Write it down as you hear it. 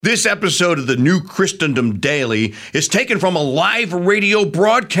This episode of the new Christendom Daily is taken from a live radio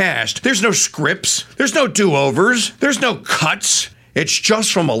broadcast. There's no scripts, there's no do-overs, there's no cuts. It's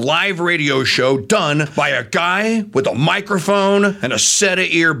just from a live radio show done by a guy with a microphone and a set of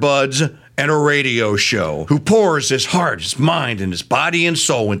earbuds and a radio show who pours his heart, his mind, and his body and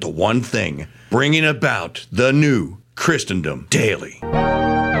soul into one thing, bringing about the new Christendom Daily.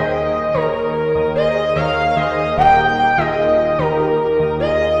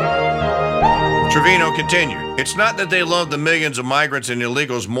 Trevino continued, "It's not that they love the millions of migrants and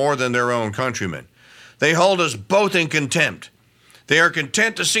illegals more than their own countrymen. They hold us both in contempt. They are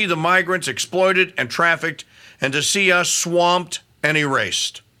content to see the migrants exploited and trafficked and to see us swamped and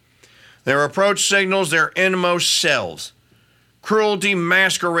erased. Their approach signals their inmost selves, cruelty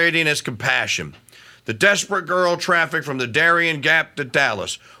masquerading as compassion. The desperate girl trafficked from the Darien Gap to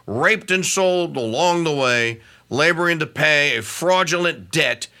Dallas, raped and sold along the way, laboring to pay a fraudulent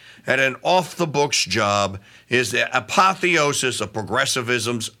debt at an off-the-books job, is the apotheosis of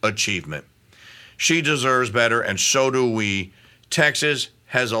progressivism's achievement. She deserves better, and so do we. Texas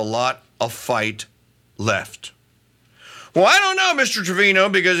has a lot of fight left." Well, I don't know, Mr. Trevino,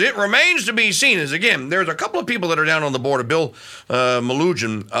 because it remains to be seen. As again, there's a couple of people that are down on the border. Bill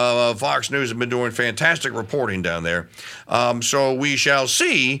Malugin of Fox News have been doing fantastic reporting down there. So we shall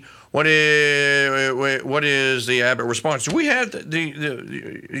see what is the Abbott response. Do we have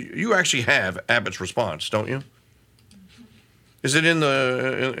you actually have Abbott's response, don't you? Is it in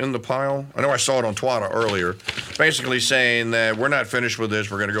the pile? I know I saw it on Twitter earlier, basically saying that we're not finished with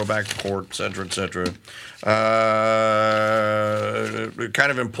this. We're going to go back to court, et cetera, et cetera.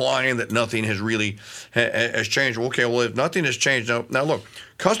 Kind of implying that nothing has really has changed. Okay, well, if nothing has changed, now look,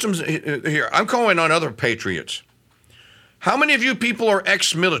 customs here. I'm calling on other patriots. How many of you people are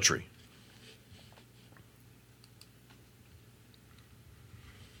ex-military?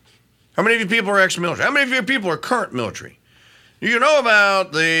 How many of you people are ex-military? How many of you people are current military? You know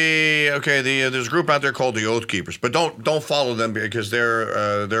about there's a group out there called the Oath Keepers, but don't follow them because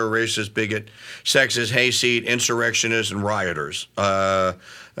they're racist, bigot, sexist, hayseed, insurrectionists, and rioters.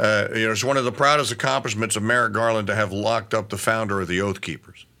 It's one of the proudest accomplishments of Merrick Garland to have locked up the founder of the Oath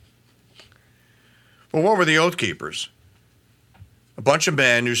Keepers. Well, what were the Oath Keepers? A bunch of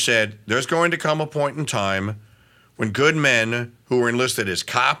men who said there's going to come a point in time when good men who were enlisted as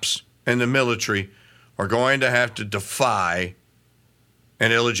cops in the military are going to have to defy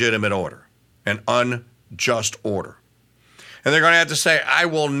an illegitimate order, an unjust order. And they're going to have to say, I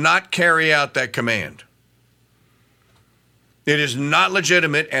will not carry out that command. It is not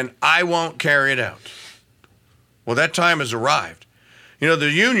legitimate, and I won't carry it out. Well, that time has arrived. You know,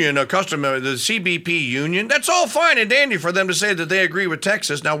 the union, the CBP union, that's all fine and dandy for them to say that they agree with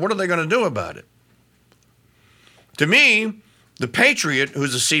Texas. Now, what are they going to do about it? To me, the patriot,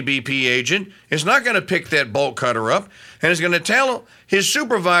 who's a CBP agent, is not going to pick that bolt cutter up and is going to tell his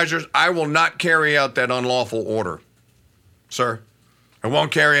supervisors, I will not carry out that unlawful order. Sir, I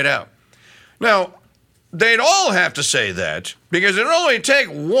won't carry it out. Now, they'd all have to say that because it'd only take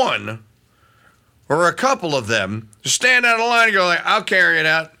one or a couple of them to stand out of line and go like, I'll carry it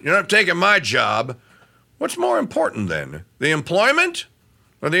out. You're not taking my job. What's more important then, the employment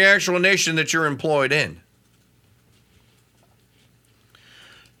or the actual nation that you're employed in?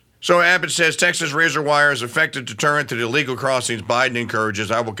 So Abbott says Texas razor wire is an effective deterrent to the illegal crossings Biden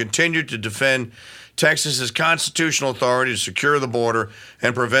encourages. I will continue to defend Texas's constitutional authority to secure the border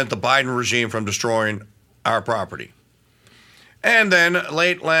and prevent the Biden regime from destroying our property. And then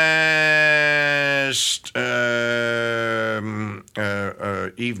late last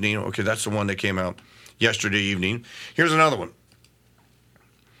evening, okay, that's the one that came out yesterday evening. Here's another one.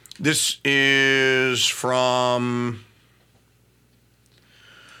 This is from...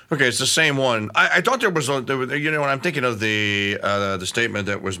 Okay, it's the same one. I thought there was, when I'm thinking of the statement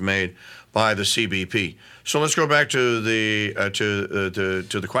that was made by the CBP. So let's go back to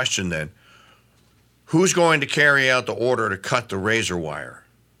the question then. Who's going to carry out the order to cut the razor wire?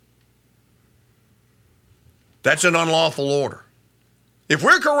 That's an unlawful order. If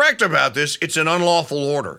we're correct about this, it's an unlawful order.